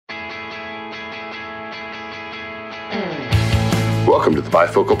Welcome to the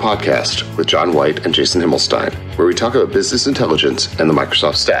Bifocal Podcast with John White and Jason Himmelstein, where we talk about business intelligence and the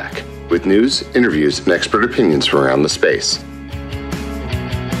Microsoft stack, with news, interviews, and expert opinions from around the space.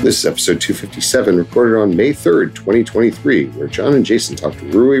 This is episode 257, recorded on May 3rd, 2023, where John and Jason talk to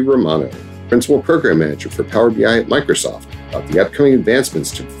Rui Romano, Principal Program Manager for Power BI at Microsoft, about the upcoming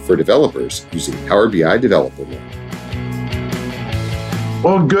advancements for developers using Power BI Developer Mode.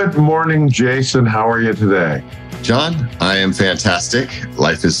 Well, good morning, Jason. How are you today? John, I am fantastic.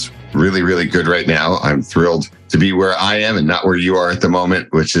 Life is really, really good right now. I'm thrilled to be where I am and not where you are at the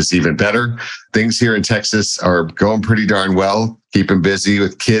moment, which is even better. Things here in Texas are going pretty darn well, keeping busy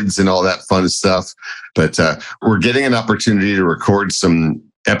with kids and all that fun stuff. But we're getting an opportunity to record some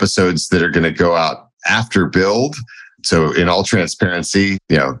episodes that are going to go out after build. So in all transparency,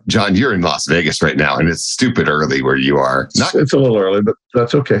 John, you're in Las Vegas right now, and it's stupid early where you are. It's a little early, but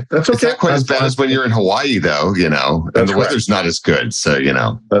that's okay. That's okay. It's not quite as bad as when you're in Hawaii, though, and the weather's not as good. So,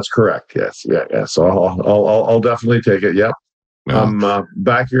 That's correct. Yes. Yeah. So I'll definitely take it. Yep. Yeah. I'm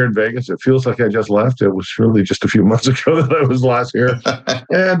back here in Vegas. It feels like I just left. It was really just a few months ago that I was last here.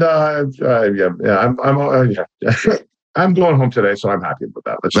 And I'm going home today, so I'm happy with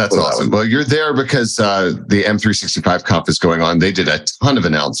that. That's awesome. Well, you're there because the M365 Conf is going on. They did a ton of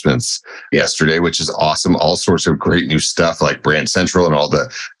announcements yesterday, which is awesome. All sorts of great new stuff like Brand Central and all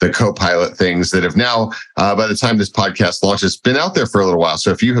the Copilot things that have now, by the time this podcast launches, been out there for a little while.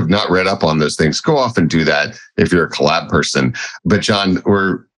 So if you have not read up on those things, go off and do that if you're a collab person. But John,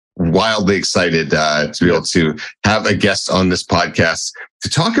 we're wildly excited to be able to have a guest on this podcast to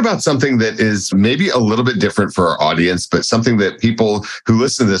talk about something that is maybe a little bit different for our audience, but something that people who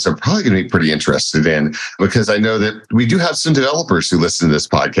listen to this are probably going to be pretty interested in, because I know that we do have some developers who listen to this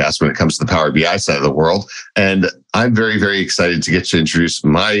podcast when it comes to the Power BI side of the world. And I'm very, very excited to get to introduce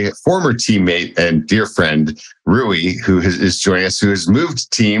my former teammate and dear friend, Rui, who is joining us, who has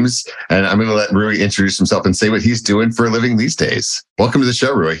moved teams. And I'm going to let Rui introduce himself and say what he's doing for a living these days. Welcome to the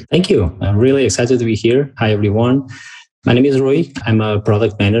show, Rui. Thank you. I'm really excited to be here. Hi, everyone. My name is Rui. I'm a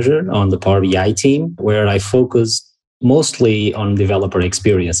product manager on the Power BI team, where I focus mostly on developer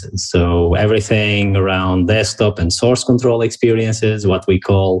experiences. So everything around desktop and source control experiences, what we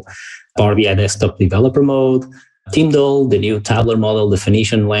call Power BI Desktop Developer Mode, Tyndall, the new tabular model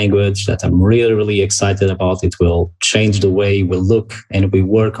definition language that I'm really, really excited about. It will change the way we look and we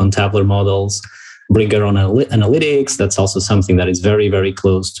work on tabular models. Bring our own analytics. That's also something that is very, very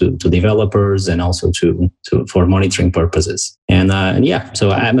close to developers and also for monitoring purposes. And yeah,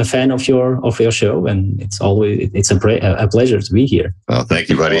 so I'm a fan of your show, and it's a pleasure to be here. Well, thank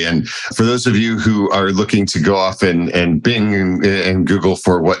you, buddy. And for those of you who are looking to go off and Bing and Google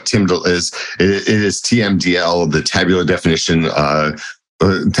for what Tyndall is, it is TMDL, the tabular definition.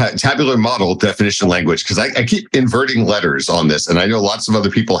 Tabular model definition language, because I keep inverting letters on this, and I know lots of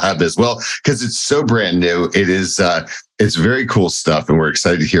other people have this well, because it's so brand new. It is it's very cool stuff, and we're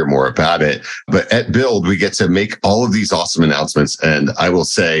excited to hear more about it. But at Build, we get to make all of these awesome announcements, and I will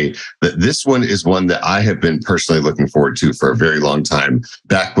say that this one is one that I have been personally looking forward to for a very long time.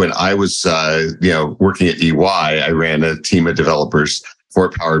 Back when I was working at EY, I ran a team of developers for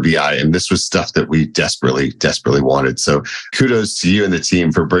Power BI. And this was stuff that we desperately, desperately wanted. So kudos to you and the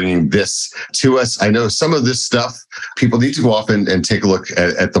team for bringing this to us. I know some of this stuff, people need to go off and take a look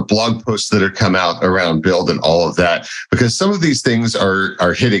at the blog posts that are come out around Build and all of that, because some of these things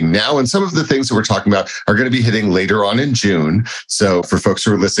are hitting now. And some of the things that we're talking about are going to be hitting later on in June. So for folks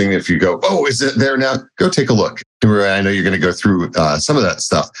who are listening, if you go, oh, is it there now? Go take a look. I know you're going to go through some of that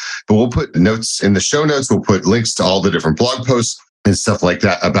stuff, but we'll put notes in the show notes. We'll put links to all the different blog posts and stuff like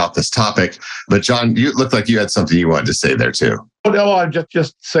that about this topic. But John, you looked like you had something you wanted to say there too. Oh, no, I'm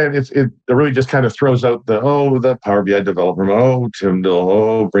just saying it really just kind of throws out the Power BI developer,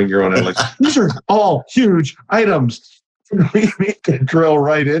 Tyndall, bring your own analytics. These are all huge items we can drill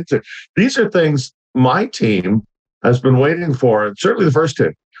right into. These are things my team has been waiting for, certainly the first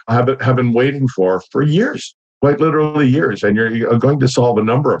team have been waiting for years, quite literally years. And you're going to solve a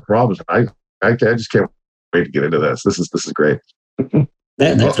number of problems. I just can't wait to get into this. This is great.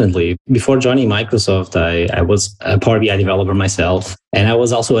 Definitely. Before joining Microsoft, I was a Power BI developer myself, and I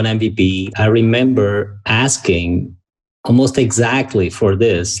was also an MVP. I remember asking almost exactly for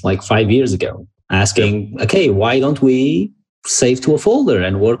this, like 5 years ago, asking, okay, why don't we save to a folder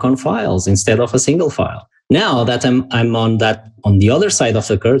and work on files instead of a single file? Now that I'm on the other side of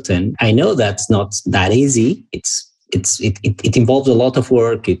the curtain, I know that's not that easy. It involves a lot of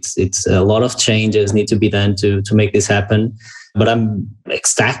work. It's a lot of changes need to be done to make this happen. But I'm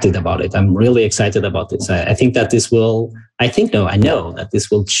ecstatic about it. I'm really excited about this. I think that I know that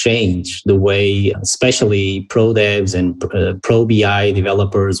this will change the way, especially pro devs and pro BI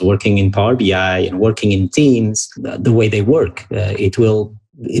developers working in Power BI and working in teams, the way they work. It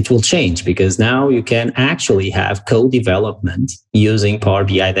will change, because now you can actually have code development using Power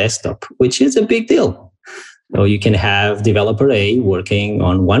BI Desktop, which is a big deal. So you can have developer A working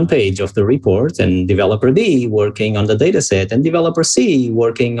on one page of the report, and developer B working on the dataset, and developer C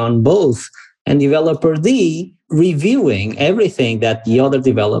working on both, and developer D reviewing everything that the other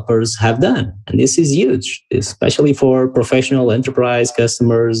developers have done. And this is huge, especially for professional enterprise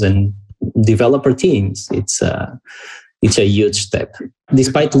customers and developer teams. It's a huge step,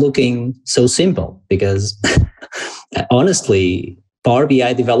 despite looking so simple, because honestly, Power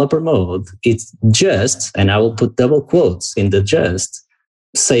BI developer mode, it's just, and I will put double quotes in the just,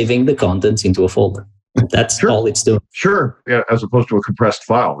 saving the contents into a folder. That's all it's doing. Sure. Yeah, as opposed to a compressed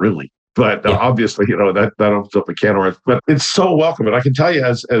file, really. But obviously, that opens up a can of worms. But it's so welcome. And I can tell you,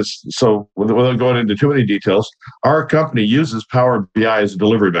 so without going into too many details, our company uses Power BI as a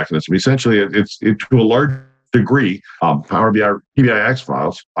delivery mechanism. Essentially, it's to a large degree, Power BI PBIX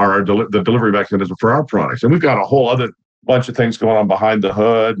files are the delivery mechanism for our products. And we've got a whole other bunch of things going on behind the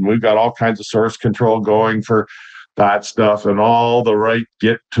hood, and we've got all kinds of source control going for that stuff, and all the right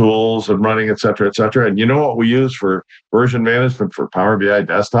Git tools and running, et cetera, et cetera. And you know what we use for version management for Power BI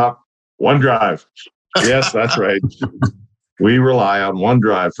Desktop? OneDrive. Yes, that's right. We rely on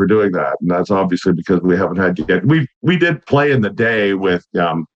OneDrive for doing that, and that's obviously because we haven't had yet. We did play in the day with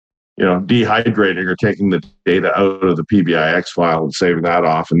dehydrating or taking the data out of the PBIX file and saving that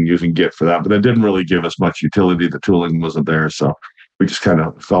off and using Git for that. But that didn't really give us much utility. The tooling wasn't there. So we just kind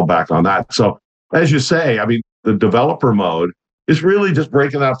of fell back on that. So as you say, I mean, the developer mode is really just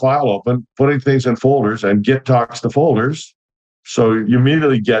breaking that file open, putting things in folders, and Git talks to folders. So you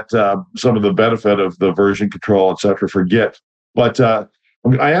immediately get some of the benefit of the version control, et cetera, for Git. But I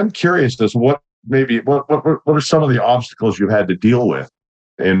am curious as what are some of the obstacles you've had to deal with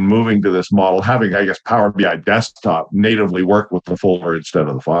in moving to this model, having, I guess, Power BI Desktop natively work with the folder instead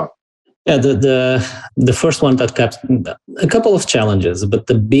of the file? Yeah, the first one that kept a couple of challenges, but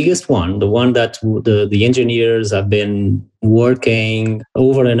the biggest one, the one that the engineers have been working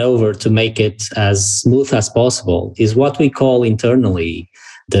over and over to make it as smooth as possible, is what we call internally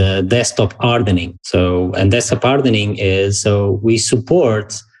the desktop hardening. And desktop hardening is, so we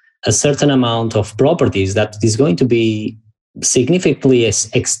support a certain amount of properties that is going to be significantly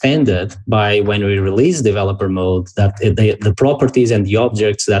extended by when we release developer mode, that the properties and the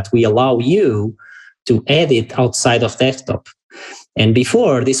objects that we allow you to edit outside of desktop. And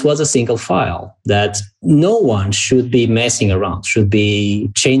before, this was a single file that no one should be messing around, should be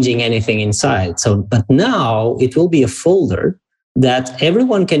changing anything inside. But now it will be a folder that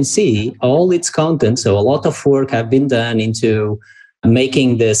everyone can see all its content. So a lot of work have been done into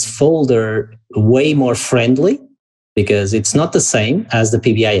making this folder way more friendly, because it's not the same as the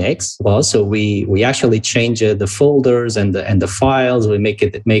PBIX was. So we actually change the folders and the files. We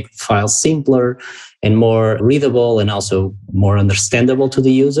make files simpler and more readable, and also more understandable to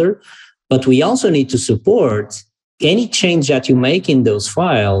the user. But we also need to support any change that you make in those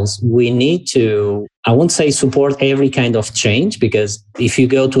files. We need to, I won't say support every kind of change, because if you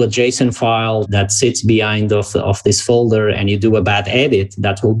go to a JSON file that sits behind of this folder and you do a bad edit,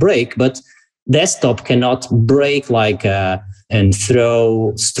 that will break. But desktop cannot break and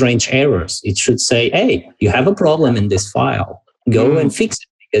throw strange errors. It should say, hey, you have a problem in this file. Go and fix it,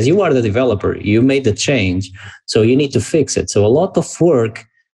 because you are the developer. You made the change, so you need to fix it. So a lot of work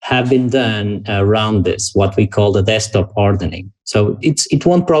have been done around this, what we call the desktop hardening. So it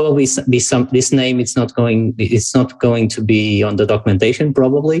won't probably be this name. It's not going to be on the documentation.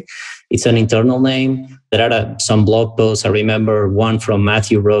 Probably it's an internal name. There are some blog posts. I remember one from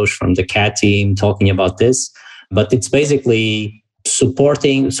Matthew Roche from the CAT team talking about this, but it's basically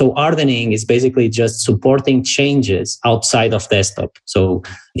supporting. So hardening is basically just supporting changes outside of desktop. So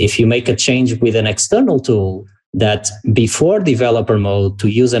if you make a change with an external tool, that before developer mode, to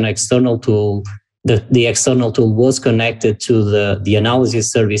use an external tool, the external tool was connected to the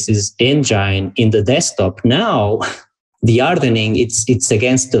analysis services engine in the desktop. Now, the hardening, it's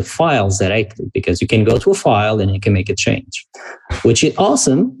against the files directly, because you can go to a file and you can make a change, which is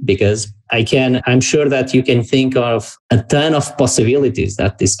awesome, because I'm sure that you can think of a ton of possibilities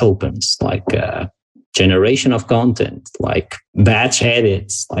that this opens, like generation of content, like batch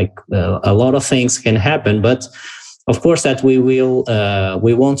edits, like a lot of things can happen. But Of course, that we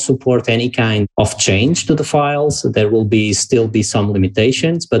won't support any kind of change to the files. There will still be some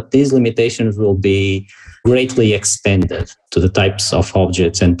limitations, but these limitations will be greatly extended to the types of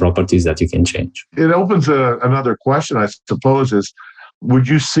objects and properties that you can change. It opens another question, I suppose, is would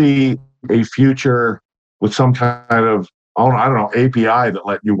you see a future with some kind of, I don't know, API that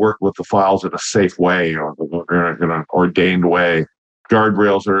let you work with the files in a safe way or in an ordained way,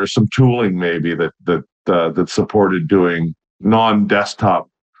 guardrails or some tooling maybe that supported doing non-desktop,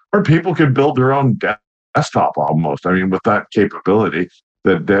 or people could build their own desktop almost. I mean, with that capability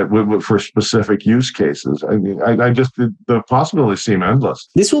that for specific use cases. I mean, I just the possibilities seem endless.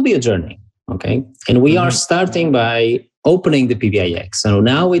 This will be a journey, okay? And we are starting by opening the PBIX. So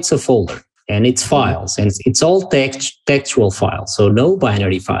now it's a folder. And it's files, and it's all textual files, so no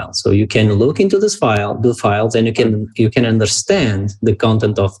binary files. So you can look into the files, and you can understand the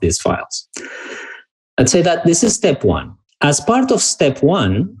content of these files. I'd say that this is step one. As part of step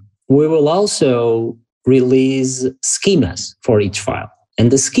one, we will also release schemas for each file,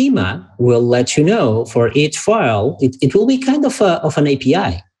 and the schema will let you know for each file. It will be kind of an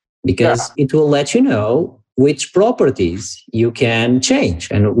API because it will let you know which properties you can change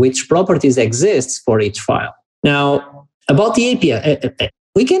and which properties exists for each file. Now, about the API,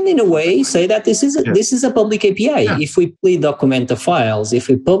 we can in a way say that this is a public API. Yeah. If we publicly document the files, if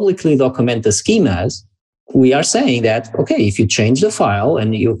we publicly document the schemas, we are saying that, okay, if you change the file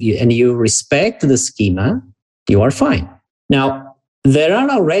and you respect the schema, you are fine. Now, there are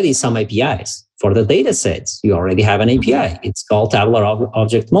already some APIs. For the data sets, you already have an API. It's called tabular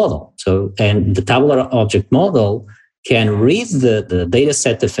object model. So, and the tabular object model can read the data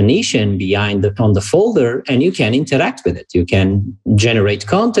set definition on the folder, and you can interact with it. You can generate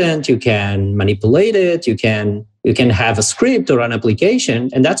content, you can manipulate it, you can have a script or an application,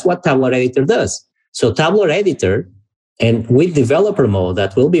 and that's what Tabular Editor does. So Tabular Editor, and with developer mode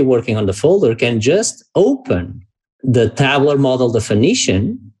that will be working on the folder, can just open the tabular model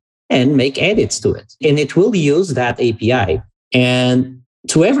definition and make edits to it. And it will use that API. And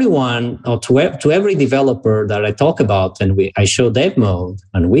to everyone, or to every developer that I talk about, and I show dev mode,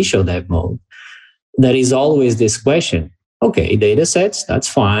 and we show dev mode, there is always this question. Okay, data sets, that's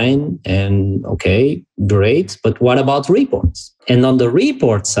fine. And okay, great. But what about reports? And on the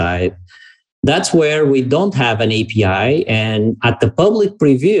report side, that's where we don't have an API. And at the public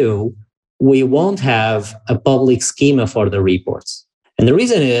preview, we won't have a public schema for the reports. And the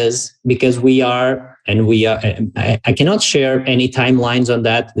reason is because I cannot share any timelines on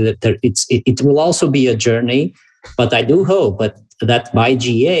that. It will also be a journey, but I do hope that by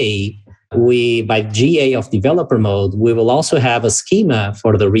GA of developer mode, we will also have a schema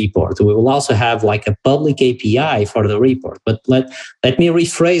for the report. We will also have like a public API for the report. But let me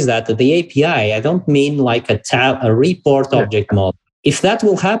rephrase that. The API, I don't mean like a report object model. If that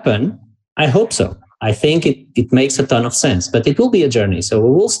will happen, I hope so. I think it makes a ton of sense, but it will be a journey. So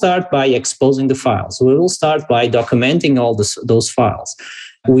we will start by exposing the files. We will start by documenting all those files.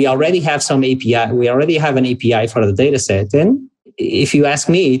 We already have some API. We already have an API for the data set. And if you ask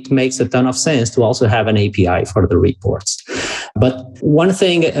me, it makes a ton of sense to also have an API for the reports. But one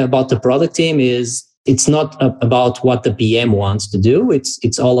thing about the product team is it's not about what the PM wants to do.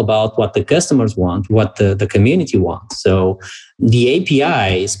 It's all about what the customers want, what the community wants. So the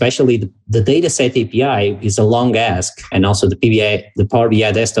API, especially the dataset API, is a long ask, and also the Power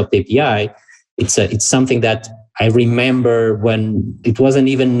BI Desktop API. It's something that I remember when it wasn't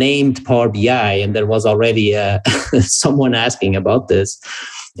even named Power BI, and there was already someone asking about this.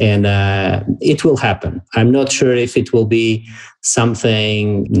 And it will happen. I'm not sure if it will be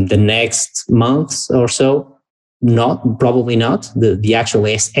something in the next months or so. Probably not the actual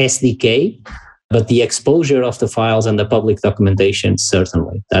SDK, but the exposure of the files and the public documentation,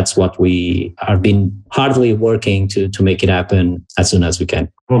 certainly. That's what we have been hardly working to make it happen as soon as we can.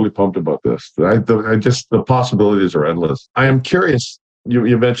 Totally pumped about this. The possibilities are endless. I am curious.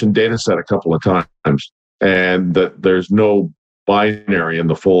 You mentioned dataset a couple of times, and that there's no binary in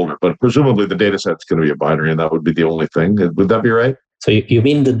the folder, but presumably the data set's going to be a binary, and that would be the only thing. Would that be right? So you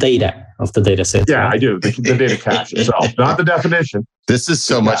mean the data of the data set? Yeah, right? I do. The data cache itself, not the definition. This is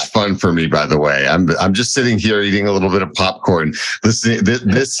so much fun for me, by the way. I'm just sitting here eating a little bit of popcorn, listening.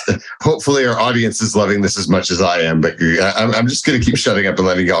 This hopefully our audience is loving this as much as I am. But I'm just going to keep shutting up and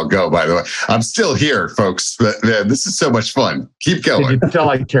letting y'all go. By the way, I'm still here, folks. But this is so much fun. Keep going. Did you tell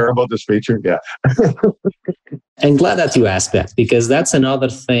I care about this feature? Yeah. I'm glad that you asked that, because that's another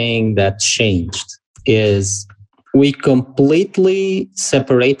thing that changed. Is we completely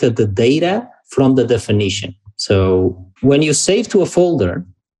separated the data from the definition. So when you save to a folder,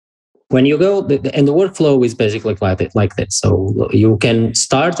 when you go, and the workflow is basically like this. So you can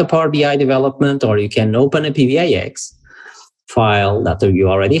start a Power BI development, or you can open a PBIX file that you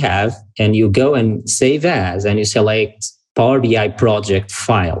already have, and you go and save as, and you select Power BI project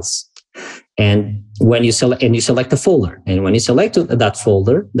files. And when you select a folder, and when you select that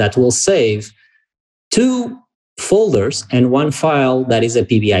folder, that will save 2 folders and 1 file that is a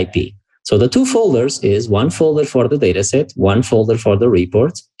PBIP. So the 2 folders is 1 folder for the dataset, 1 folder for the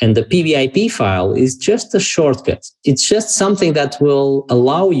report, and the PBIP file is just a shortcut. It's just something that will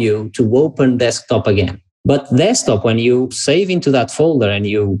allow you to open desktop again. But desktop, when you save into that folder and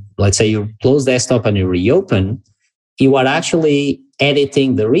let's say you close desktop and you reopen, you are actually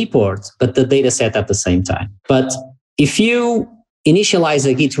editing the report, but the dataset at the same time. But if you initialize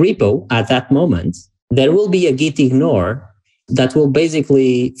a Git repo at that moment, there will be a Git ignore that will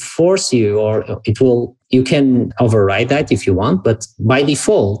basically force you, or you can override that if you want, but by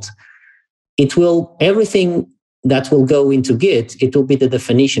default, everything that will go into Git, it will be the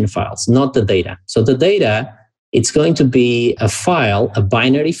definition files, not the data. So the data, it's going to be a file, a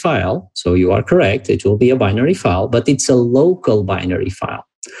binary file. So you are correct, it will be a binary file, but it's a local binary file.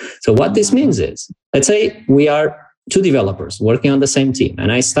 So what this means is, let's say we are 2 developers working on the same team,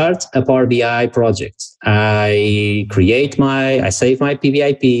 and I start a Power BI project. I save my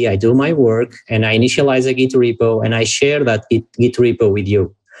PBIP, I do my work, and I initialize a Git repo, and I share that Git repo with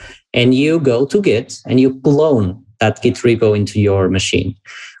you. And you go to Git and you clone that Git repo into your machine.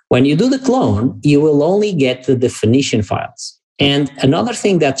 When you do the clone, you will only get the definition files. And another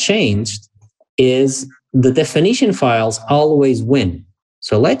thing that changed is the definition files always win.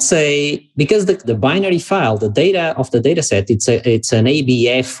 So let's say, because the binary file, the data of the data set, it's an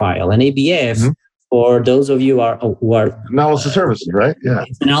ABF file. An ABF, for those of you who are analysis services, right? Yeah.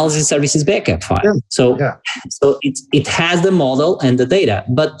 It's analysis services backup file. Yeah. So it has the model and the data,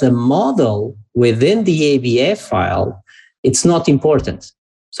 but the model within the ABF file, it's not important.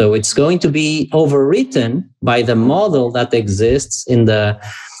 So it's going to be overwritten by the model that exists in the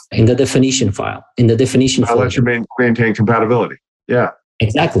definition file, in the definition folder. I'll let you maintain compatibility. Yeah.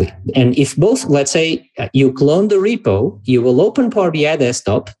 Exactly. And if both, let's say you clone the repo, you will open Power BI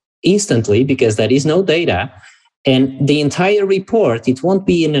Desktop instantly because there is no data. And the entire report, it won't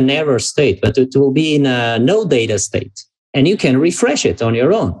be in an error state, but it will be in a no data state. And you can refresh it on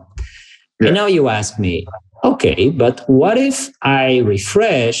your own. Yeah. And now you ask me, okay, but what if I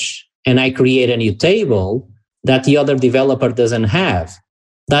refresh and I create a new table that the other developer doesn't have?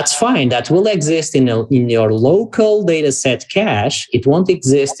 That's fine. That will exist in your local dataset cache. It won't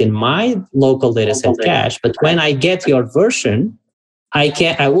exist in my local dataset cache. But when I get your version,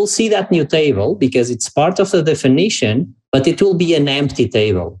 I will see that new table because it's part of the definition, but it will be an empty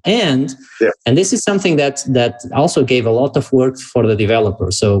table. And this is something that also gave a lot of work for the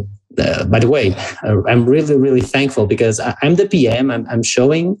developer. So by the way, I'm really, really thankful because I'm the PM. I'm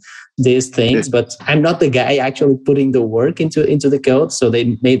showing these things, but I'm not the guy actually putting the work into the code. So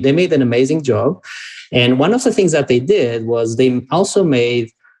they made an amazing job. And one of the things that they did was they also made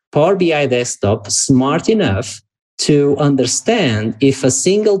Power BI Desktop smart enough to understand if a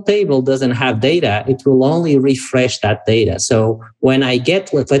single table doesn't have data, it will only refresh that data. So when I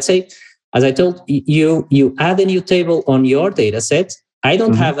get, let's say, as I told you, you add a new table on your data set. I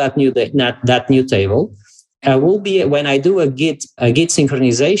don't have that new table. I will be, when I do a Git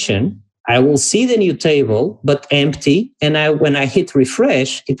synchronization, I will see the new table, but empty. And when I hit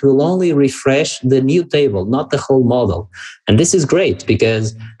refresh, it will only refresh the new table, not the whole model. And this is great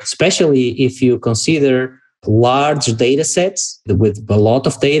because especially if you consider large data sets with a lot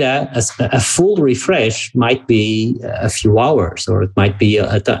of data, a full refresh might be a few hours, or it might be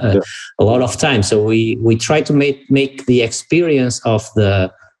a lot of time. So we try to make the experience of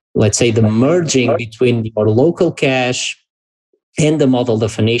the, let's say, the merging between your local cache and the model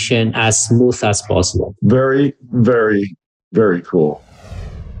definition as smooth as possible. Very, very, very cool.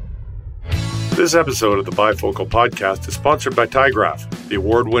 This episode of the Bifocal Podcast is sponsored by tyGraph, the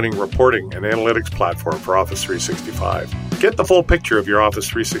award-winning reporting and analytics platform for Office 365. Get the full picture of your Office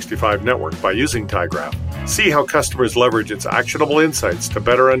 365 network by using tyGraph. See how customers leverage its actionable insights to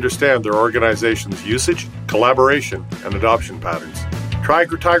better understand their organization's usage, collaboration, and adoption patterns. Try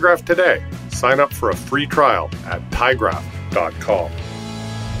tyGraph today. Sign up for a free trial at tygraph.com.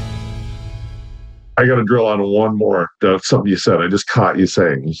 I got to drill on one more, something you said. I just caught you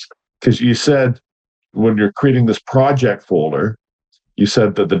saying. Because you said when you're creating this project folder, you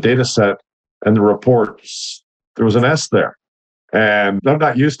said that the data set and the reports, there was an S there. And I'm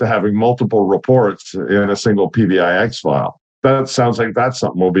not used to having multiple reports in a single PBIX file. That sounds like that's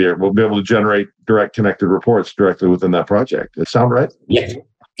something we'll be able to generate direct connected reports directly within that project. Does that sound right? Yeah.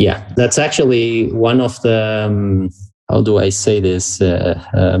 Yeah, that's actually one of the how do I say this?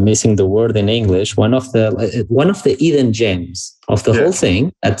 Missing the word in English. One of the hidden gems of the whole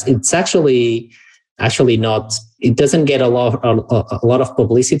thing. It's actually not. It doesn't get a lot of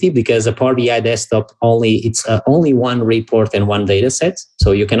publicity because a Power BI desktop it's only one report and one data set,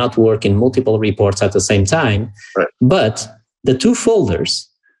 so you cannot work in multiple reports at the same time. Right. But the two folders.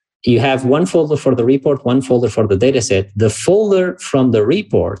 You have one folder for the report, one folder for the data set. The folder from the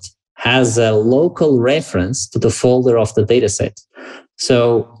report has a local reference to the folder of the data set.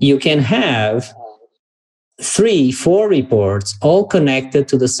 So you can have 3-4 reports all connected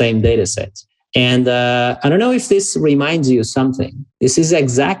to the same data set. And I don't know if this reminds you something. This is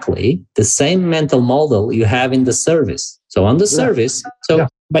exactly the same mental model you have in the service. So on the service,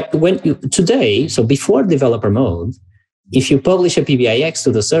 but before developer mode, if you publish a PBIX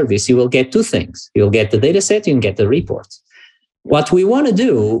to the service, you will get two things. You'll get the data set, you can get the report. What we want to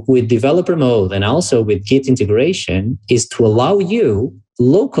do with developer mode and also with Git integration is to allow you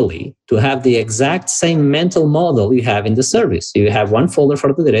locally to have the exact same mental model you have in the service. You have one folder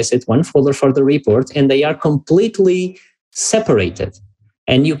for the data set, one folder for the report, and they are completely separated.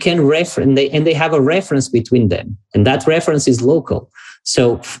 And you can reference, and they have a reference between them. And that reference is local.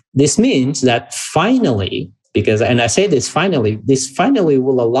 So this means that finally, and I say this finally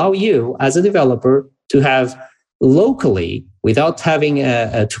will allow you as a developer to have locally, without having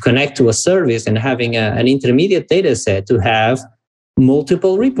to connect to a service and having an intermediate data set, to have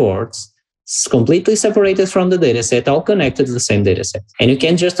multiple reports completely separated from the data set, all connected to the same data set. And you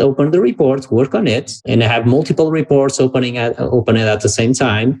can just open the report, work on it, and have multiple reports open it at the same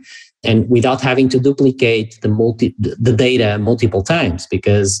time, and without having to duplicate the data multiple times,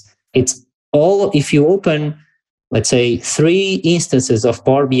 because it's all, if you open, let's say, 3 instances of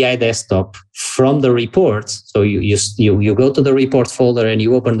Power BI desktop from the reports, so you go to the report folder and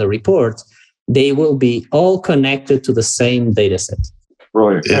you open the report, they will be all connected to the same data set.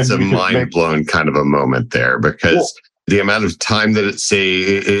 Brilliant. It's a mind-blown kind of a moment there, because the amount of time that it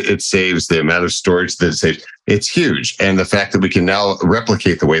saves, the amount of storage that it saves, it's huge. And the fact that we can now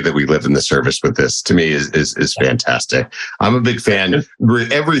replicate the way that we live in the service with this, to me, is fantastic. I'm a big fan.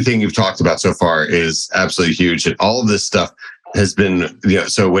 Everything you've talked about so far is absolutely huge. And all of this stuff has been,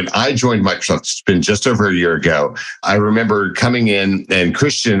 so when I joined Microsoft, it's been just over a year ago. I remember coming in, and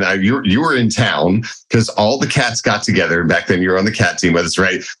Christian, you were in town because all the cats got together. Back then, you were on the cat team with us,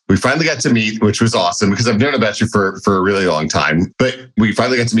 right? We finally got to meet, which was awesome because I've known about you for a really long time. But we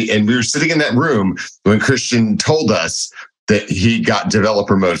finally got to meet, and we were sitting in that room when Christian told us that he got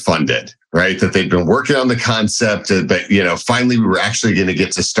developer mode funded, right? That they'd been working on the concept, but finally we were actually going to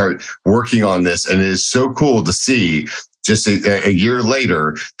get to start working on this. And it is so cool to see just a year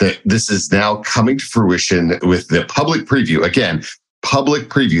later that this is now coming to fruition with the public preview. Again, public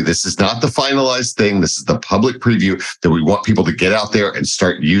preview. This is not the finalized thing. This is the public preview that we want people to get out there and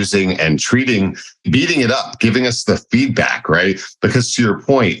start using and beating it up, giving us the feedback, right? Because to your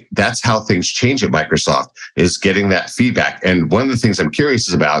point, that's how things change at Microsoft, is getting that feedback. And one of the things I'm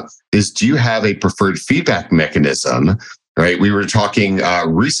curious about is, do you have a preferred feedback mechanism? Right. We were talking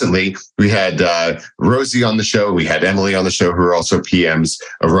recently, we had Rosie on the show. We had Emily on the show, who are also PMs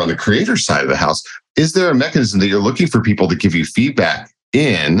over on the creator side of the house. Is there a mechanism that you're looking for people to give you feedback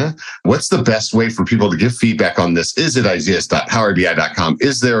in? What's the best way for people to give feedback on this? Is it ideas.powerbi.com?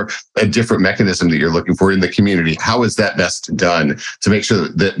 Is there a different mechanism that you're looking for in the community? How is that best done to make sure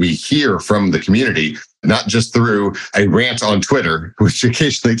that we hear from the community, not just through a rant on Twitter, which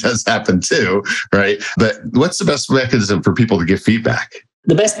occasionally does happen too, right? But what's the best mechanism for people to give feedback?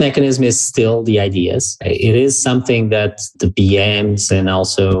 The best mechanism is still the ideas. It is something that the PMs, and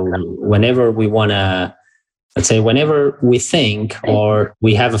also whenever we want to, let's say, whenever we think or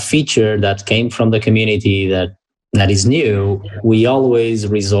we have a feature that came from the community that is new, we always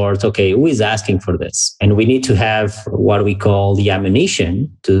resort, okay, who is asking for this? And we need to have what we call the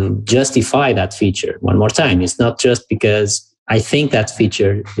ammunition to justify that feature. One more time, it's not just because I think that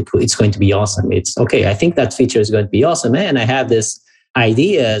feature, it's going to be awesome. It's, okay, I think that feature is going to be awesome, and I have this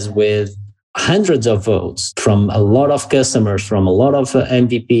ideas with hundreds of votes from a lot of customers, from a lot of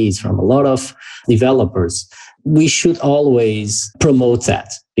MVPs, from a lot of developers. We should always promote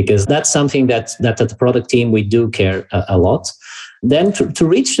that, because that's something that at the product team, we do care a lot. Then to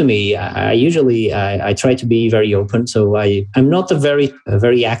reach to me, I try to be very open. So I'm not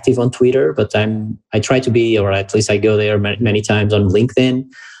very active on Twitter, but I try to be, or at least I go there many times on LinkedIn.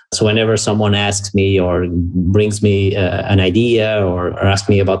 So whenever someone asks me or brings me an idea or asks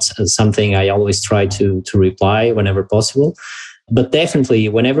me about something, I always try to reply whenever possible. But definitely,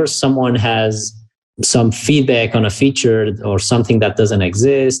 whenever someone has some feedback on a feature or something that doesn't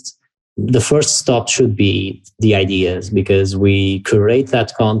exist, the first stop should be the ideas, because we curate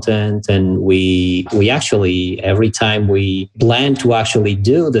that content and we actually, every time we plan to actually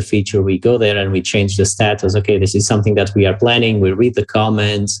do the feature, we go there and we change the status. Okay, this is something that we are planning. We read the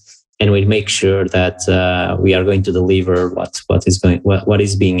comments and we make sure that we are going to deliver what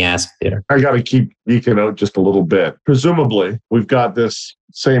is being asked there. I got to keep geeking out just a little bit. Presumably, we've got this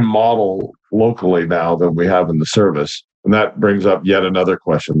same model locally now that we have in the service. And that brings up yet another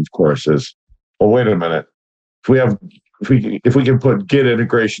question, of course, is, well, wait a minute. If we can put Git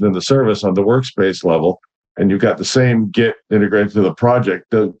integration in the service on the workspace level, and you've got the same Git integrated to the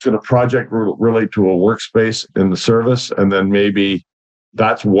project, could a project relate to a workspace in the service? And then maybe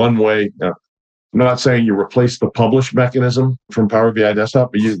that's one way. I'm not saying you replace the publish mechanism from Power BI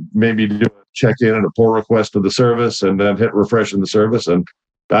Desktop, but you maybe do a check-in and a pull request to the service and then hit refresh in the service. And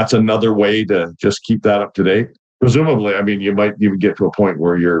that's another way to just keep that up to date. Presumably, I mean, you might even get to a point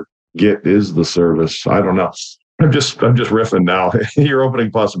where your Git is the service. I don't know. I'm just riffing now. You're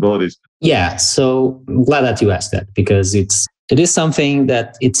opening possibilities. Yeah. So I'm glad that you asked that, because it is something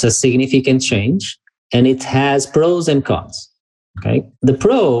that it's a significant change and it has pros and cons. Okay. The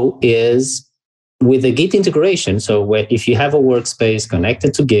pro is with the Git integration. So if you have a workspace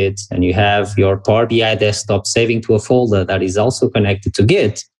connected to Git and you have your Power BI desktop saving to a folder that is also connected to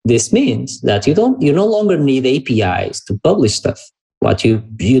Git, this means that you no longer need APIs to publish stuff. What you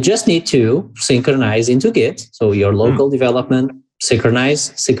just need to synchronize into Git. So your local development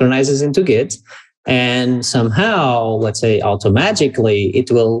synchronizes into Git, and somehow, let's say automatically, it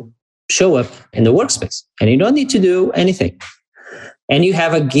will show up in the workspace, and you don't need to do anything. And you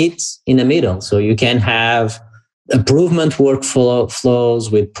have a Git in the middle, so you can have improvement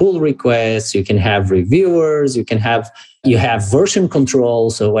workflows with pull requests. You can have reviewers. You have version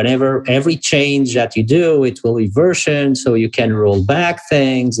control. So whenever every change that you do, it will be versioned. So you can roll back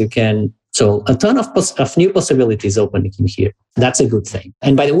things. So a ton of new possibilities opening in here. That's a good thing.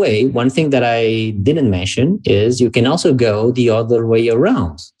 And by the way, one thing that I didn't mention is you can also go the other way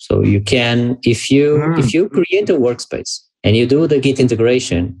around. So you can, if you create a workspace and you do the Git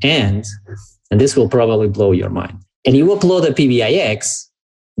integration, and this will probably blow your mind, and you upload a PBIX,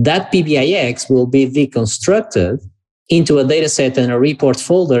 that PBIX will be deconstructed into a dataset and a report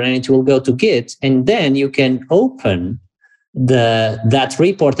folder, and it will go to Git, and then you can open that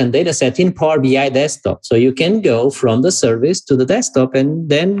report and dataset in Power BI Desktop. So you can go from the service to the desktop and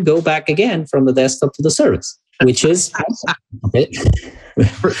then go back again from the desktop to the service, which is okay.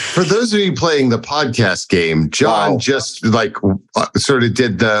 For those of you playing the podcast game, John just sort of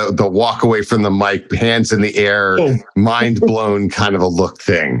did the walk away from the mic, hands in the air, mind blown kind of a look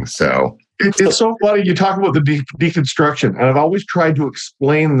thing. So it's so funny. You talk about the deconstruction, and I've always tried to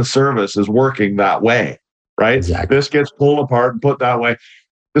explain the service as working that way, right? Exactly. This gets pulled apart and put that way.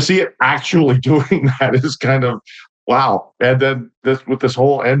 To see it actually doing that is kind of wow. And then this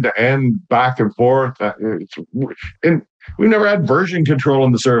whole end-to-end back and forth, and we never had version control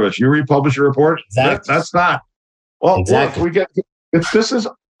in the service. You republish a report. Exactly. That's not. Well, exactly. Look, this is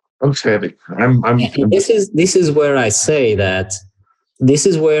outstanding. This is where I say that this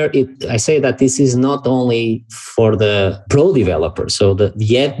is not only for the pro developer. So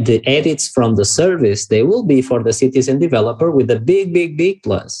the edits from the service, they will be for the citizen developer with a big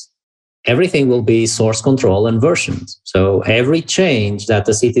plus. Everything will be source control and versions. So every change that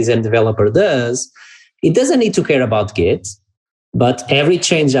the citizen developer does, it doesn't need to care about Git, but every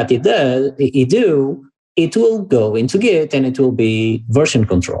change that it will go into Git and it will be version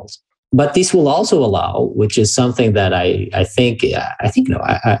controlled. But this will also allow, which is something that I think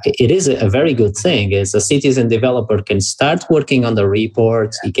it is a very good thing, is a citizen developer can start working on the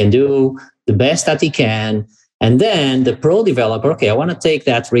report. He can do the best that he can. And then the pro developer, okay, I want to take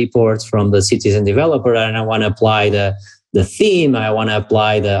that report from the citizen developer and I want to apply the theme, I want to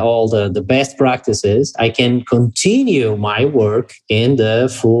apply all the best practices. I can continue my work in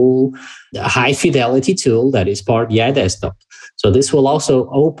the full high fidelity tool that is Power BI Desktop. So this will also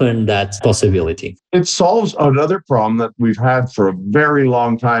open that possibility. It solves another problem that we've had for a very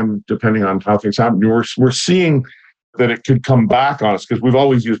long time, depending on how things happen. We're seeing that it could come back on us because we've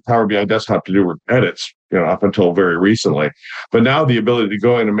always used Power BI Desktop to do edits, up until very recently. But now the ability to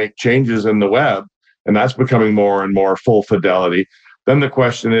go in and make changes in the web, and that's becoming more and more full fidelity. Then the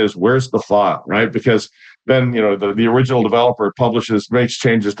question is, where's the file, right? Because then, the original developer makes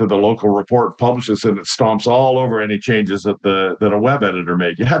changes to the local report, publishes, and it stomps all over any changes that a web editor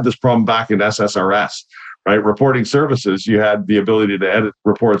made. You had this problem back in SSRS, right? Reporting services, you had the ability to edit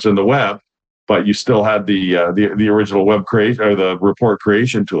reports in the web, but you still had the original web create or the report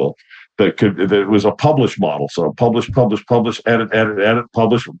creation tool. that was a publish model. So publish, edit,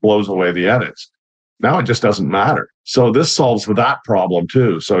 publish, blows away the edits. Now it just doesn't matter. So this solves that problem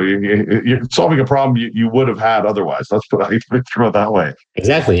too. So you're solving a problem you would have had otherwise. Let's put it that way.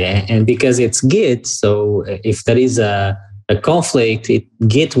 Exactly. And because it's Git, so if there is a conflict,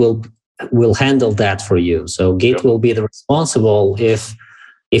 Git will handle that for you. So Git will be the responsible if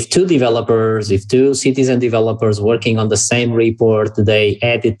two citizen developers working on the same report, they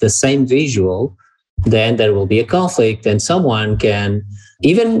edit the same visual, then there will be a conflict, and someone can,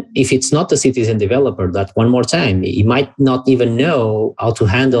 even if it's not a citizen developer, that one more time, he might not even know how to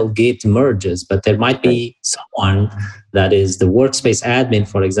handle Git merges, but there might be someone that is the workspace admin,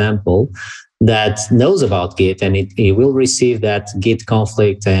 for example, that knows about Git, and it will receive that Git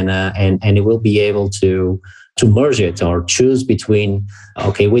conflict, and it will be able to merge it or choose between,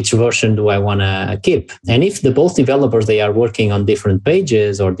 okay, which version do I want to keep? And if the both developers, they are working on different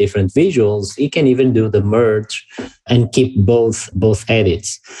pages or different visuals, he can even do the merge and keep both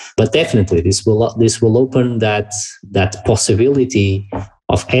edits. But definitely this will open that possibility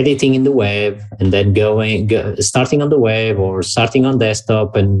of editing in the web and then starting on the web or starting on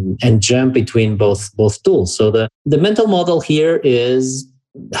desktop and jump between both tools. So the mental model here is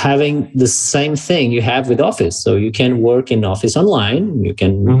having the same thing you have with Office. So you can work in Office online. You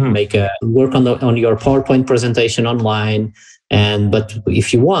can work on your PowerPoint presentation online. But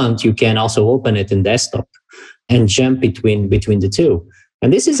if you want, you can also open it in desktop and jump between the two.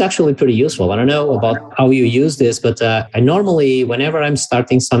 And this is actually pretty useful. I don't know about how you use this, but I normally, whenever I'm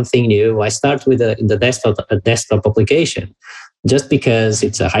starting something new, I start with a desktop application, just because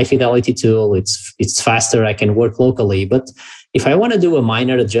it's a high fidelity tool. It's faster. I can work locally. But if I want to do a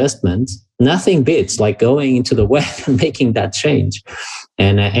minor adjustment, nothing beats like going into the web and making that change.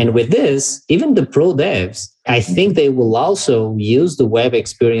 And with this, even the pro devs, I think they will also use the web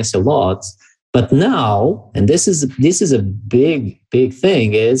experience a lot. But now, and this is a big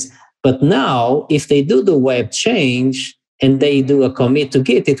thing, but now if they do the web change and they do a commit to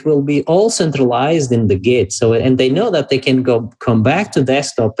Git, it will be all centralized in the Git. So, and they know that they can come back to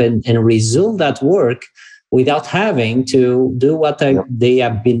desktop and resume that work without having to do what they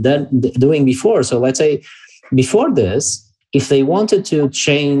have been doing before. So let's say before this, if they wanted to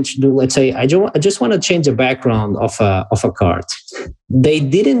let's say I just want to change the background of a card. They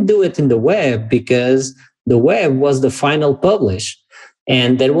didn't do it in the web because the web was the final publish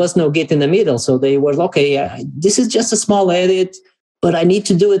and there was no Git in the middle. So they were, okay, this is just a small edit, but I need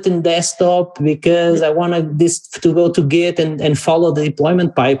to do it in desktop because I want this to go to Git and follow the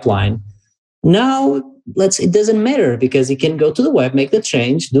deployment pipeline. Now, it doesn't matter because he can go to the web, make the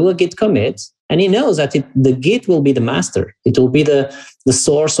change, do a Git commit, and he knows that the Git will be the master. It will be the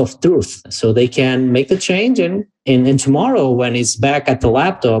source of truth. So they can make the change, and tomorrow when he's back at the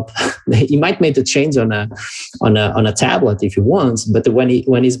laptop, he might make the change on a tablet if he wants. But when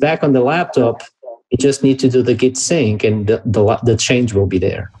he's back on the laptop, he just needs to do the Git sync, and the change will be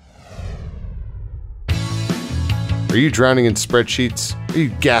there. Are you drowning in spreadsheets? Are you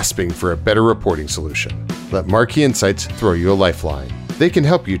gasping for a better reporting solution? Let Marquee Insights throw you a lifeline. They can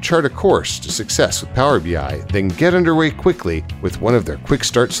help you chart a course to success with Power BI, then get underway quickly with one of their quick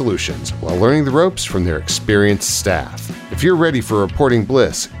start solutions while learning the ropes from their experienced staff. If you're ready for reporting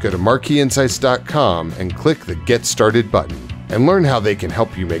bliss, go to marqueeinsights.com and click the Get Started button and learn how they can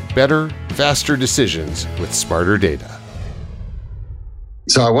help you make better, faster decisions with smarter data.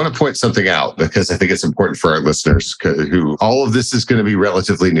 So I want to point something out because I think it's important for our listeners who all of this is going to be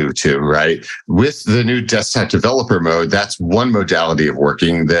relatively new to, right? With the new desktop developer mode, that's one modality of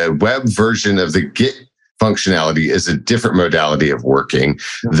working. The web version of the Git functionality is a different modality of working.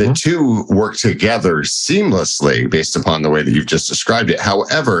 Mm-hmm. The two work together seamlessly based upon the way that you've just described it.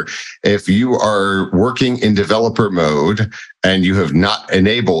 However, if you are working in developer mode and you have not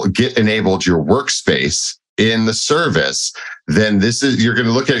enabled your workspace in the service, then you're going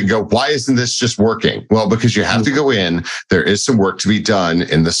to look at it and go, why isn't this just working? Well, because you have to go in. There is some work to be done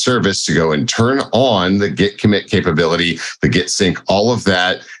in the service to go and turn on the Git commit capability, the Git sync, all of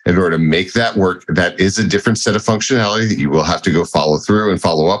that in order to make that work. That is a different set of functionality that you will have to go follow through and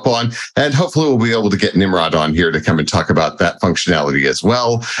follow up on. And hopefully we'll be able to get Nimrod on here to come and talk about that functionality as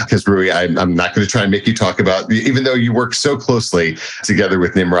well. Because Rui, I'm not going to try and make you talk about, even though you work so closely together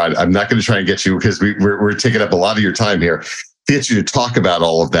with Nimrod, I'm not going to try and get you because we're taking up a lot of your time here. get you to talk about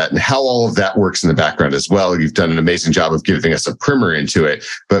all of that and how all of that works in the background as well. You've done an amazing job of giving us a primer into it.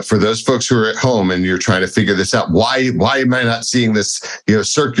 But for those folks who are at home and you're trying to figure this out, why am I not seeing this,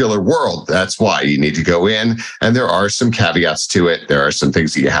 circular world? That's why you need to go in. And there are some caveats to it. There are some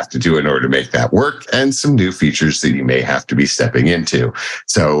things that you have to do in order to make that work and some new features that you may have to be stepping into.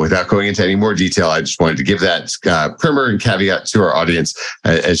 So without going into any more detail, I just wanted to give that primer and caveat to our audience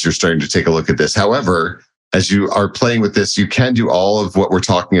as you're starting to take a look at this. However, as you are playing with this, you can do all of what we're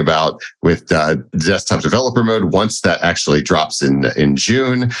talking about with desktop developer mode once that actually drops in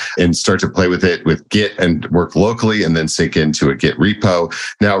June, and start to play with it with Git and work locally and then sync into a Git repo.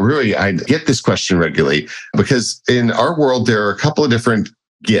 Now, Rui, I get this question regularly because in our world, there are a couple of different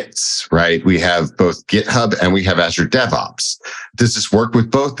Gits, right? We have both GitHub and we have Azure DevOps. Does this work with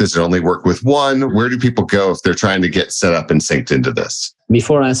both? Does it only work with one? Where do people go if they're trying to get set up and synced into this?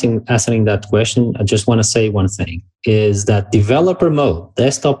 Before answering that question, I just want to say one thing, is that developer mode,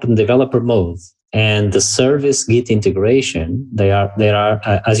 desktop and developer mode, and the service Git integration, they are,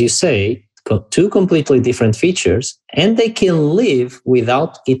 as you say, two completely different features, and they can live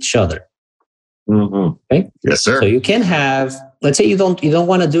without each other. Mm-hmm. Okay? Yes, sir. So you can have, let's say you don't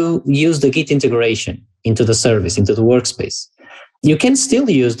want to use the Git integration into the service, into the workspace. You can still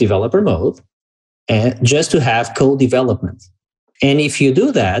use developer mode just to have code development. And if you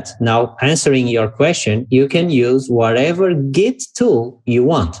do that, now answering your question, you can use whatever Git tool you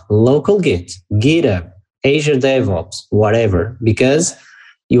want, local Git, GitHub, Azure DevOps, whatever, because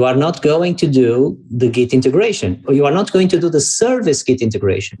you are not going to do the Git integration, or you are not going to do the service Git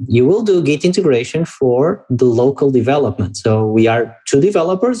integration. You will do Git integration for the local development. So we are two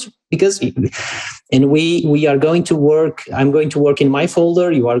developers and we are going to work, I'm going to work in my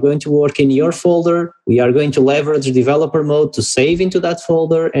folder, you are going to work in your folder. We are going to leverage developer mode to save into that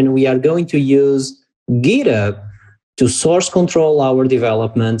folder, and we are going to use GitHub to source control our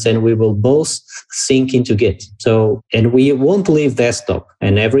developments, and we will both sync into Git. So, and we won't leave desktop.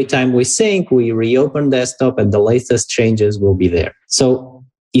 And every time we sync, we reopen desktop and the latest changes will be there. So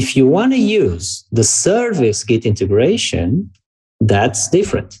if you want to use the service Git integration, that's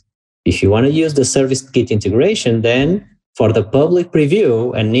different. If you want to use the service Git integration, then for the public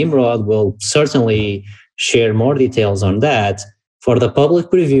preview, and Nimrod will certainly share more details on that, for the public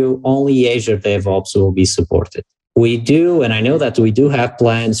preview, only Azure DevOps will be supported. We do, and I know that we do have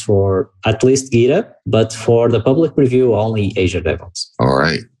plans for at least GitHub, but for the public preview, only Azure DevOps. All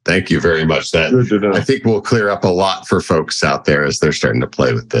right. Thank you very much. That I think will clear up a lot for folks out there as they're starting to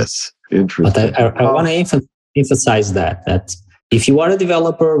play with this. Interesting. But I want to emphasize that if you are a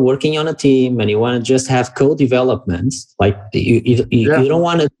developer working on a team and you want to just have code development, like you don't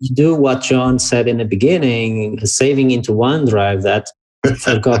want to do what John said in the beginning, saving into OneDrive, that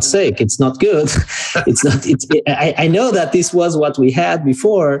for God's sake, it's not good. I know that this was what we had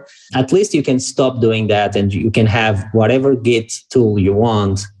before. At least you can stop doing that, and you can have whatever Git tool you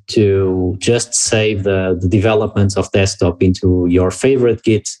want to just save the developments of desktop into your favorite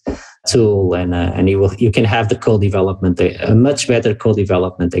Git tool, and you can have the code development, a much better code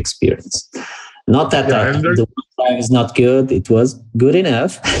development experience. Not that the OneDrive is not good; it was good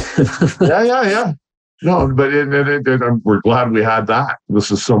enough. Yeah. No, but we're glad we had that. This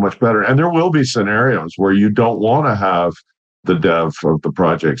is so much better. And there will be scenarios where you don't want to have the dev of the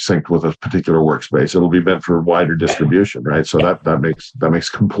project synced with a particular workspace. It'll be meant for wider distribution, right? So that makes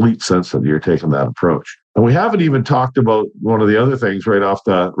complete sense that you're taking that approach. And we haven't even talked about one of the other things right off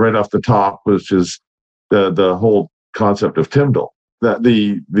the top, which is the whole concept of Tyndall. That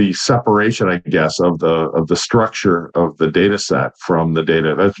the separation, I guess, of the structure of the data set from the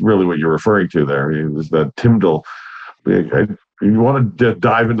data. That's really what you're referring to there. Is that Tyndall? You want to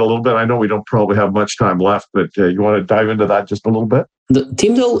dive into a little bit? I know we don't probably have much time left, but you want to dive into that just a little bit? The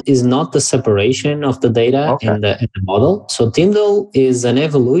Tyndall is not the separation of the data in the model. So Tyndall is an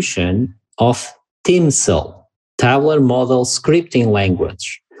evolution of Timsel, tabular model scripting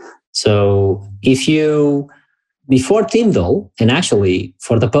language. So before Tyndall, and actually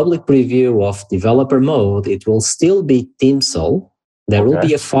for the public preview of developer mode, it will still be Timsel. There will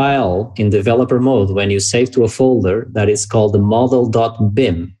be a file in developer mode when you save to a folder that is called the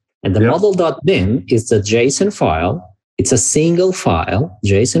model.bim. And the model.bim is a JSON file. It's a single file,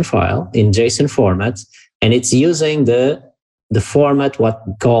 JSON file in JSON format, and it's using the format what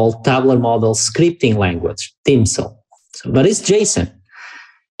we call tabular model scripting language, Timsel. But it's JSON.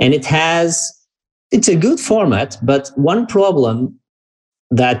 And it's a good format, but one problem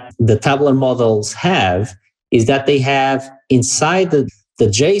that the tabular models have is that they have inside the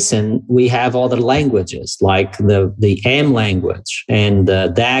JSON, we have other languages like the M language and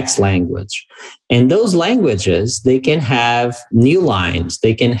the DAX language. And those languages, they can have new lines,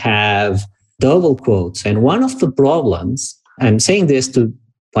 they can have double quotes. And one of the problems, I'm saying this to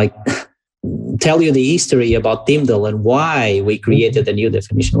like tell you the history about Tyndall and why we created a new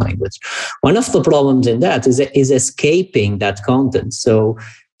definition language. One of the problems in that is escaping that content. So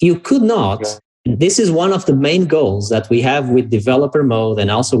you could not, this is one of the main goals that we have with developer mode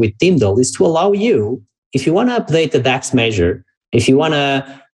and also with Tyndall, is to allow you, if you want to update a DAX measure, if you want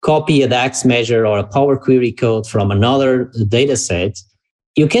to copy a DAX measure or a Power Query code from another data set,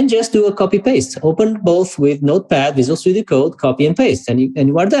 you can just do a copy paste. Open both with Notepad, Visual Studio Code, copy and paste, and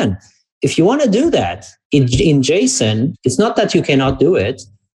you are done. If you want to do that in JSON, it's not that you cannot do it,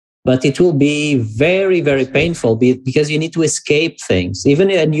 but it will be very, very painful because you need to escape things. Even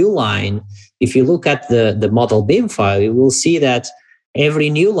in a new line, if you look at the model BIM file, you will see that every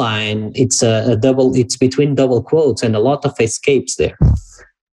new line, it's between double quotes and a lot of escapes there.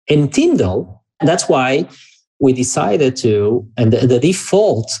 In Tyndall, that's why we decided to, and the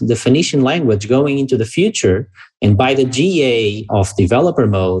default definition language going into the future, and by the GA of developer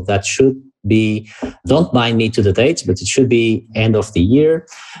mode, that should be, don't bind me to the dates, but it should be end of the year,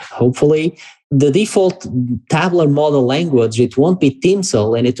 hopefully. The default tabular model language, it won't be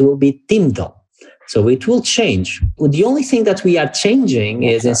Timsel and it will be Tyndall. So it will change. The only thing that we are changing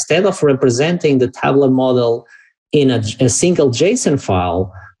is instead of representing the tabular model in a single JSON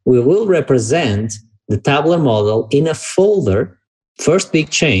file, we will represent the tabular model in a folder. First big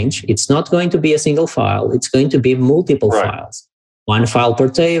change, it's not going to be a single file, it's going to be multiple files. One file per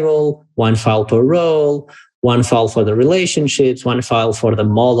table, one file per row, one file for the relationships, one file for the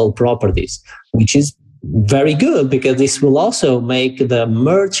model properties, which is very good because this will also make the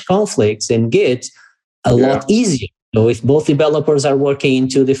merge conflicts in Git a lot easier. So if both developers are working in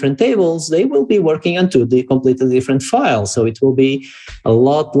two different tables, they will be working on two completely different files. So it will be a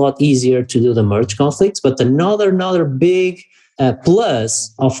lot easier to do the merge conflicts. But another big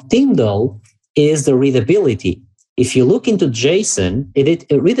plus of Tyndall is the readability. If you look into JSON,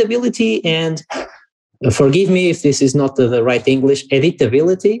 readability and forgive me if this is not the right English,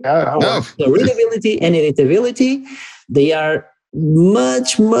 editability. So readability and editability, they are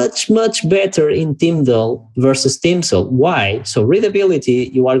much better in Tyndall versus Timsel. Why? So readability,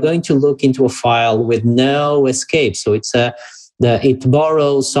 you are going to look into a file with no escape. So it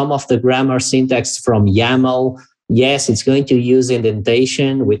borrows some of the grammar syntax from YAML. Yes, it's going to use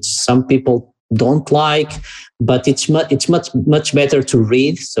indentation, which some people don't like, but it's much better to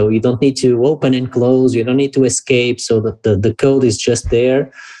read. So you don't need to open and close. You don't need to escape. So that the code is just there.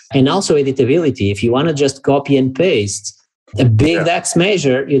 And also editability. If you want to just copy and paste a big DAX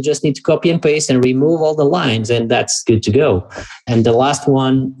measure, you just need to copy and paste and remove all the lines, and that's good to go. And the last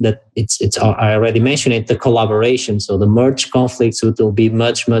one that it's I already mentioned it, the collaboration. So the merge conflicts will be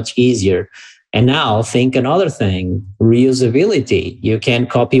much easier. And now think another thing, reusability. You can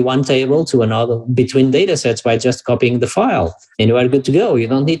copy one table to another between data sets by just copying the file, and you are good to go. You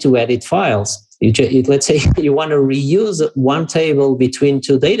don't need to edit files. Let's say you want to reuse one table between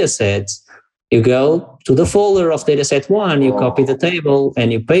two data sets. You go to the folder of dataset one, you copy the table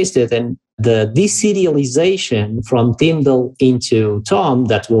and you paste it. And the deserialization from Tyndall into Tom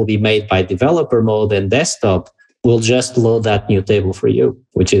that will be made by developer mode and desktop will just load that new table for you,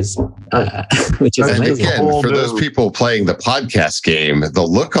 which is amazing. Again, for those people playing the podcast game, the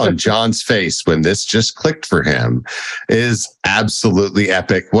look on John's face when this just clicked for him is absolutely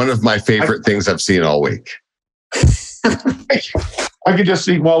epic. One of my favorite things I've seen all week. I could just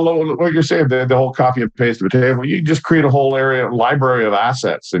see, well, what you're saying, the whole copy and paste of a table, you just create a whole library of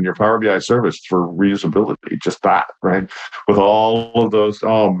assets in your Power BI service for reusability, just that, right? With all of those,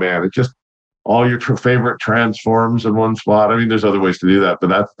 oh man, it's just all your favorite transforms in one spot. I mean, there's other ways to do that,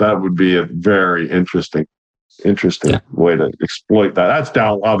 but that would be a very interesting way to exploit that. That's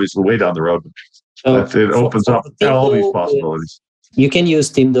obviously way down the road. It opens up all these possibilities. You can use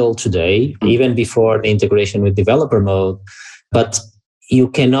Tyndall today, even before the integration with developer mode, but you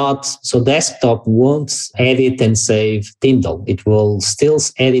cannot, so desktop won't edit and save Tyndall. It will still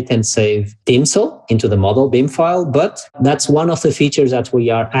edit and save Timsel into the model BIM file, but that's one of the features that we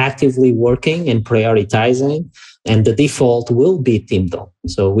are actively working and prioritizing, and the default will be Tyndall.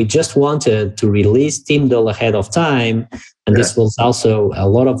 So we just wanted to release Tyndall ahead of time, and this was also a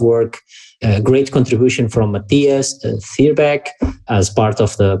lot of work. A great contribution from Matthias Thierbeck as part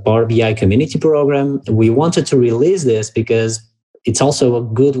of the Power BI community program. We wanted to release this because it's also a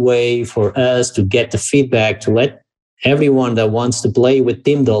good way for us to get the feedback, to let everyone that wants to play with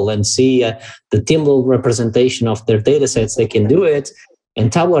Tyndall and see the Tyndall representation of their data sets, they can do it.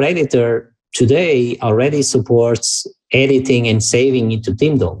 And Tabular Editor today already supports editing and saving into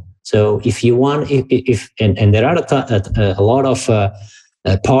Tyndall. So if you want, and there are a lot of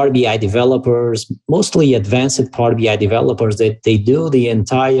Power BI developers, mostly advanced Power BI developers, that they do the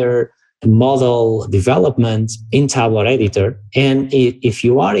entire model development in Tabular Editor. And if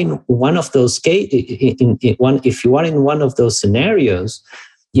you are in one of those if you are in one of those scenarios,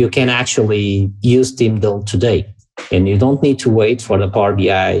 you can actually use Tyndall today, and you don't need to wait for the Power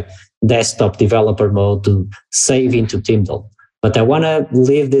BI desktop developer mode to save into Tyndall. But I want to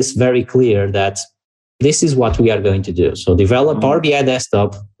leave this very clear that this is what we are going to do. So Power BI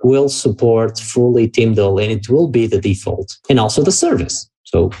Desktop will support fully Tyndall, and it will be the default, and also the service.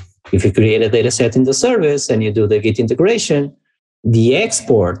 So if you create a data set in the service and you do the Git integration, the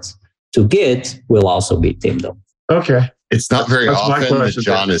export to Git will also be Tyndall. Okay. It's not very often that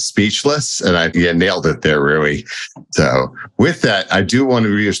John is speechless, and you nailed it there, Rui. So with that, I do want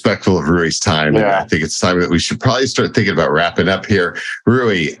to be respectful of Rui's time. Yeah. And I think it's time that we should probably start thinking about wrapping up here.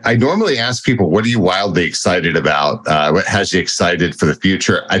 Rui, I normally ask people, what are you wildly excited about? What has you excited for the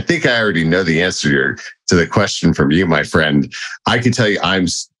future? I think I already know the answer to the question from you, my friend. I can tell you I'm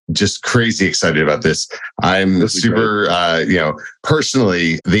just crazy excited about this. I'm super,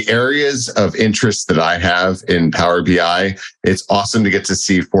 personally, the areas of interest that I have in Power BI, it's awesome to get to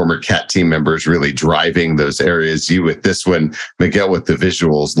see former CAT team members really driving those areas. You with this one, Miguel with the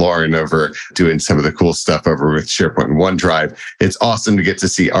visuals, Lauren over doing some of the cool stuff over with SharePoint and OneDrive. It's awesome to get to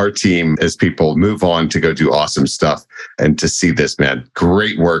see our team as people move on to go do awesome stuff and to see this, man.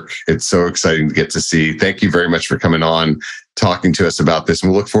 Great work. It's so exciting to get to see. Thank you very much for coming on, talking to us about this.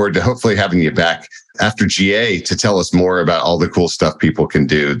 And we look forward to hopefully having you back after GA to tell us more about all the cool stuff people can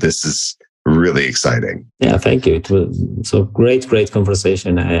do. This is really exciting. Yeah, thank you. It was a great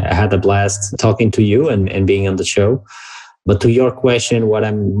conversation. I had a blast talking to you and being on the show. But to your question, what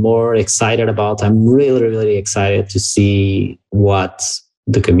I'm more excited about, I'm really excited to see what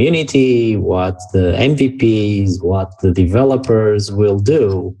the community, what the MVPs, what the developers will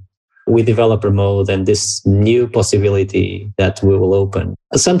do with developer mode and this new possibility that we will open.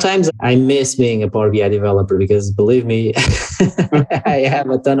 Sometimes I miss being a Power BI developer because, believe me, I have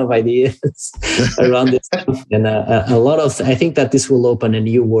a ton of ideas around this stuff. And a lot of, I think that this will open a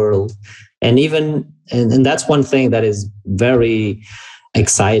new world. And that's one thing that is very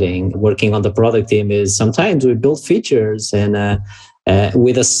exciting working on the product team is sometimes we build features and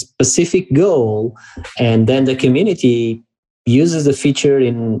with a specific goal, and then the community uses the feature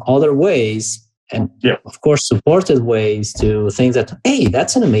in other ways and of course supported ways to things that, hey,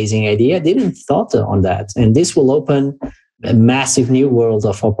 that's an amazing idea. I didn't thought on that. And this will open a massive new world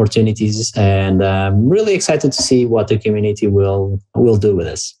of opportunities. And I'm really excited to see what the community will do with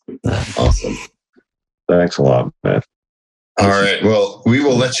this. Awesome. Thanks a lot, man. All right. Well, we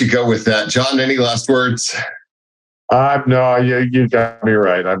will let you go with that. John, any last words? No, you got me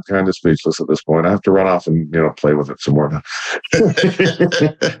right. I'm kind of speechless at this point. I have to run off and play with it some more. I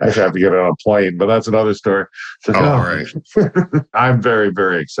have to get on a plane, but that's another story. So, all right. I'm very,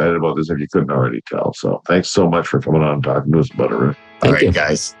 very excited about this. If you couldn't already tell, so thanks so much for coming on and talking to us about it, Rui. All right,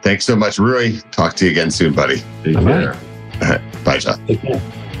 guys. Thanks so much, Rui. Talk to you again soon, buddy. Take care. All right. Bye, John. Take care.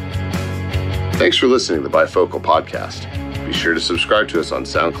 Thanks for listening to the Bifocal Podcast. Be sure to subscribe to us on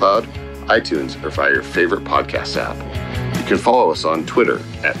SoundCloud, iTunes, or via your favorite podcast app. You can follow us on Twitter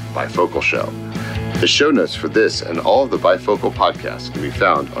at Bifocal Show. The show notes for this and all of the Bifocal podcasts can be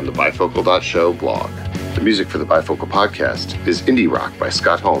found on the bifocal.show blog. The music for the Bifocal Podcast is Indie Rock by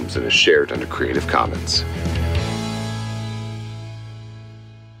Scott Holmes and is shared under Creative Commons.